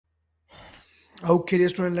Okay, dear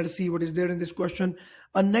student, let us see what is there in this question.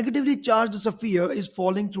 A negatively charged sphere is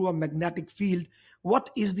falling through a magnetic field. What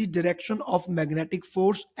is the direction of magnetic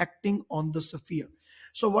force acting on the sphere?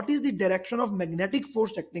 So, what is the direction of magnetic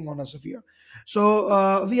force acting on a sphere?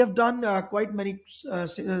 So, we have done quite many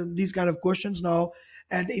these kind of questions now.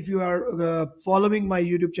 And if you are following my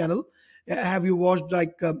YouTube channel, have you watched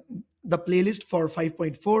the playlist for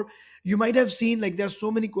 5.4? You might have seen like there are so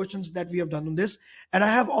many questions that we have done on this, and I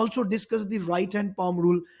have also discussed the right hand palm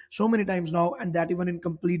rule so many times now, and that even in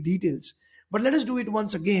complete details. But let us do it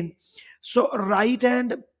once again. So, right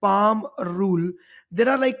hand palm rule, there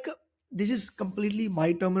are like, this is completely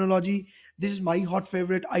my terminology. This is my hot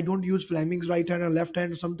favorite. I don't use Fleming's right hand or left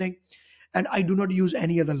hand or something, and I do not use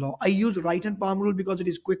any other law. I use right hand palm rule because it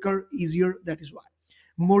is quicker, easier. That is why,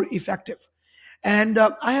 more effective. And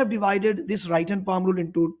I have divided this right hand palm rule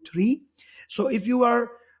into three. So if you are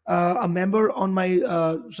a member on my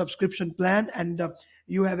subscription plan, and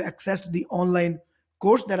you have accessed the online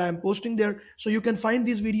course that I am posting there, so you can find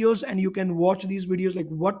these videos and you can watch these videos, like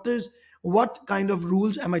what kind of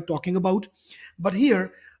rules am I talking about. But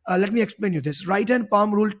here, let me explain you this right hand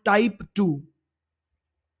palm rule type 2.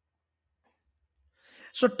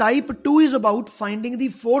 So type 2 is about finding the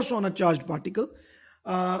force on a charged particle,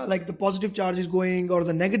 like the positive charge is going or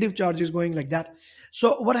the negative charge is going, like that.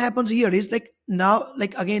 So what happens here is, like, now,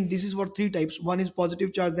 like, again, this is for three types. One is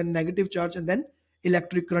positive charge, then negative charge, and then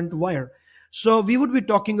electric current wire. So we would be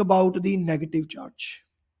talking about the negative charge.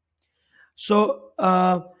 So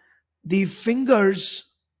the fingers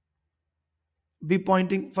be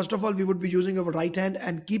pointing, first of all, we would be using our right hand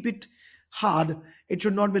and keep it hard. It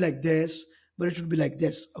should not be like this, but it should be like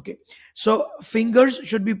this. Okay, so fingers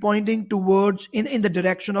should be pointing towards in the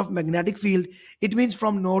direction of magnetic field. It means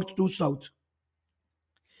from north to south.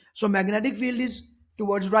 So magnetic field is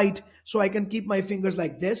towards right, so I can keep my fingers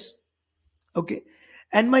like this. Okay,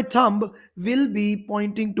 and my thumb will be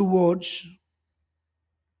pointing towards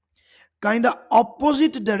kind of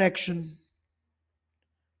opposite direction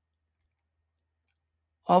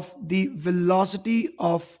of the velocity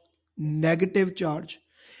of negative charge.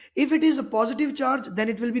 If it is a positive charge, then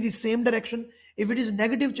it will be the same direction. If it is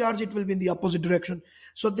negative charge, it will be in the opposite direction.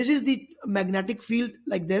 So this is the magnetic field,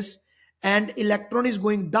 like this, and electron is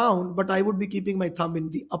going down, but I would be keeping my thumb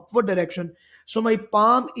in the upward direction. So my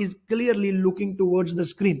palm is clearly looking towards the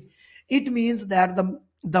screen. It means that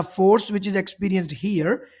the force which is experienced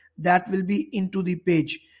here, that will be into the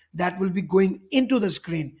page, that will be going into the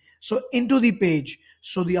screen, so into the page.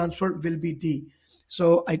 So the answer will be D.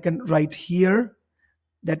 So I can write here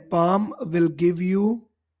that palm will give you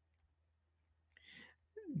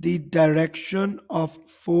the direction of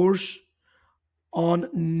force on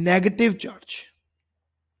negative charge.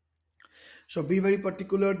 So be very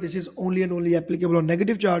particular. This is only and only applicable on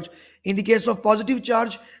negative charge. In the case of positive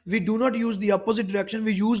charge, we do not use the opposite direction.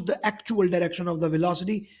 We use the actual direction of the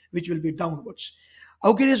velocity, which will be downwards.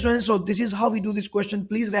 Okay, dear students, so this is how we do this question.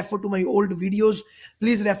 Please refer to my old videos.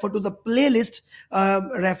 Please refer to the playlist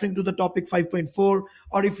referring to the topic 5.4.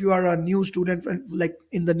 Or if you are a new student, like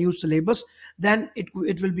in the new syllabus, then it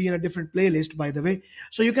will be in a different playlist, by the way.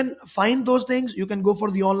 So you can find those things. You can go for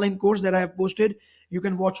the online course that I have posted. You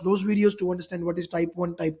can watch those videos to understand what is type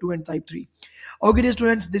 1, type 2, and type 3. Okay, dear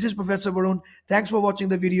students, this is Professor Varun. Thanks for watching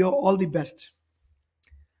the video. All the best.